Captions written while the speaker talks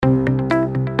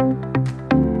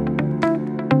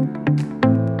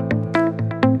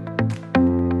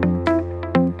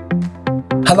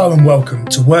Hello and welcome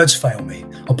to Words Fail Me,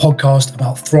 a podcast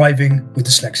about thriving with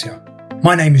dyslexia.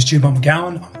 My name is Juma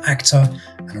McGowan. I'm an actor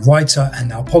and a writer and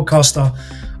now podcaster.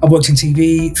 I've worked in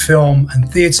TV, film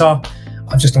and theatre.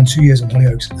 I've just done 2 years on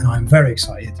Hollyoaks and I'm very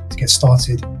excited to get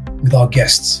started with our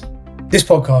guests. This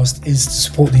podcast is to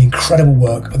support the incredible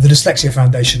work of the Dyslexia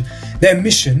Foundation. Their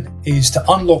mission is to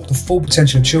unlock the full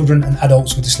potential of children and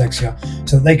adults with dyslexia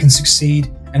so that they can succeed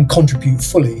and contribute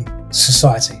fully to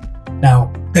society.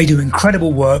 Now, they do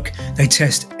incredible work. They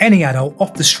test any adult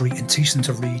off the street and teach them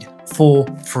to read for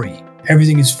free.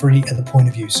 Everything is free at the point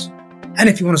of use. And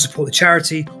if you want to support the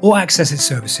charity or access its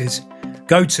services,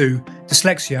 go to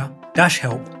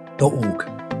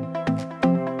dyslexia-help.org.